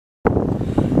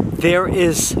There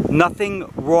is nothing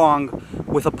wrong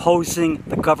with opposing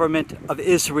the government of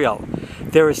Israel.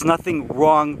 There is nothing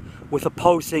wrong with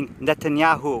opposing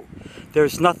Netanyahu. There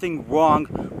is nothing wrong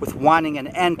with wanting an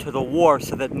end to the war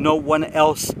so that no one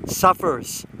else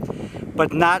suffers.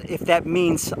 But not if that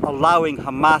means allowing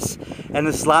Hamas and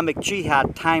Islamic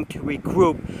Jihad time to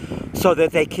regroup so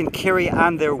that they can carry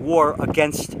on their war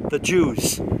against the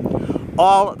Jews.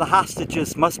 All the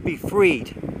hostages must be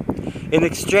freed. In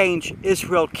exchange,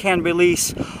 Israel can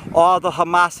release all the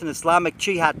Hamas and Islamic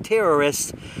Jihad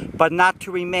terrorists, but not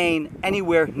to remain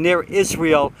anywhere near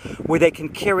Israel where they can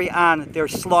carry on their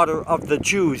slaughter of the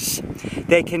Jews.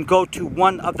 They can go to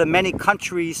one of the many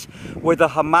countries where the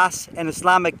Hamas and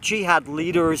Islamic Jihad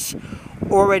leaders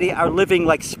already are living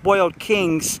like spoiled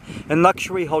kings in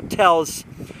luxury hotels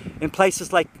in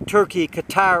places like Turkey,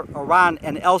 Qatar, Iran,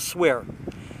 and elsewhere.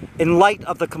 In light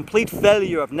of the complete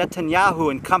failure of Netanyahu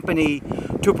and company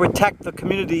to protect the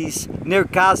communities near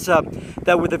Gaza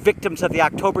that were the victims of the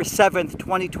October 7th,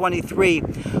 2023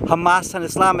 Hamas and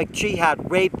Islamic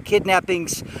Jihad rape,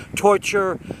 kidnappings,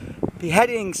 torture,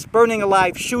 beheadings, burning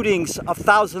alive, shootings of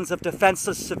thousands of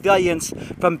defenseless civilians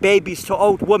from babies to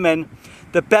old women,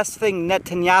 the best thing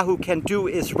Netanyahu can do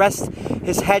is rest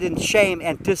his head in shame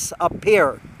and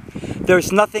disappear.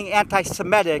 There's nothing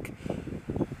anti-Semitic,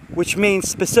 which means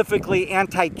specifically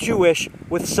anti-Jewish,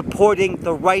 with supporting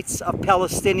the rights of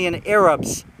Palestinian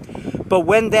Arabs. But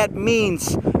when that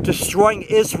means destroying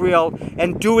Israel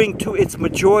and doing to its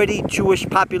majority Jewish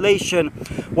population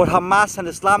what Hamas and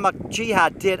Islamic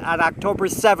Jihad did on October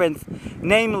 7th,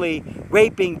 namely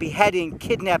raping, beheading,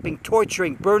 kidnapping,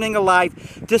 torturing, burning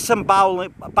alive,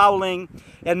 disemboweling,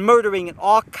 and murdering in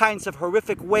all kinds of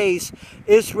horrific ways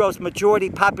Israel's majority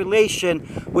population,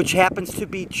 which happens to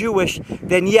be Jewish,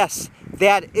 then yes,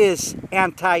 that is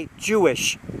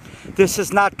anti-Jewish. This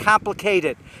is not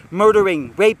complicated.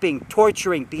 Murdering, raping,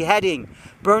 torturing, beheading,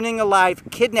 burning alive,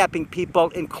 kidnapping people,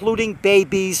 including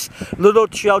babies, little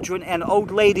children, and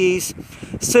old ladies,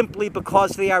 simply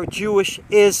because they are Jewish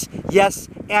is, yes,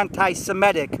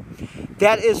 anti-Semitic.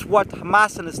 That is what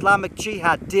Hamas and Islamic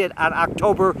Jihad did on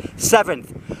October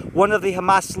 7th. One of the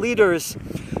Hamas leaders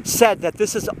said that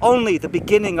this is only the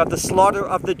beginning of the slaughter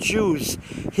of the Jews.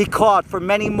 He called for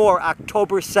many more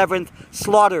October 7th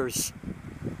slaughters.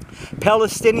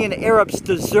 Palestinian Arabs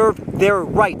deserve their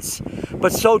rights,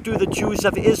 but so do the Jews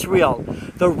of Israel.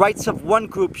 The rights of one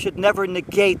group should never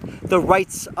negate the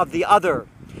rights of the other.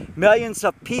 Millions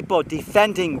of people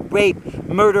defending rape,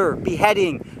 murder,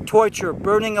 beheading, torture,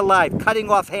 burning alive, cutting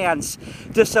off hands,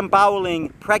 disemboweling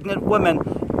pregnant women,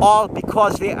 all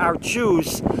because they are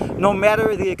Jews. No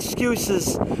matter the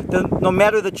excuses, no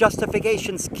matter the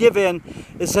justifications given,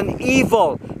 is an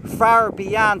evil far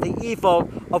beyond the evil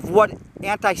of what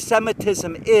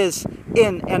anti-Semitism is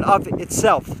in and of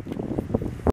itself.